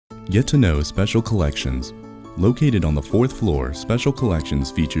Get to know Special Collections. Located on the 4th floor, Special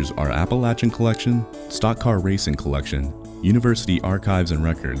Collections features our Appalachian Collection, Stock Car Racing Collection, University Archives and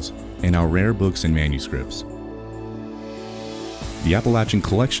Records, and our rare books and manuscripts. The Appalachian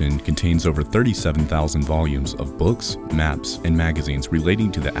Collection contains over 37,000 volumes of books, maps, and magazines relating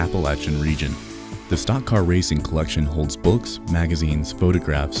to the Appalachian region. The Stock Car Racing Collection holds books, magazines,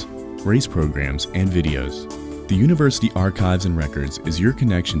 photographs, race programs, and videos. The University Archives and Records is your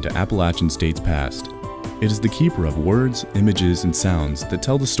connection to Appalachian State's past. It is the keeper of words, images, and sounds that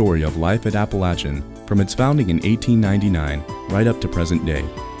tell the story of life at Appalachian from its founding in 1899 right up to present day.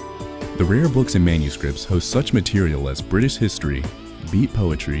 The rare books and manuscripts host such material as British history, beat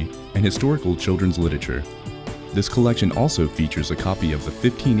poetry, and historical children's literature. This collection also features a copy of the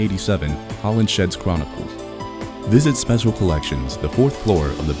 1587 Holinshed's Chronicles. Visit Special Collections, the 4th floor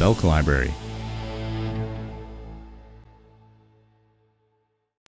of the Belk Library.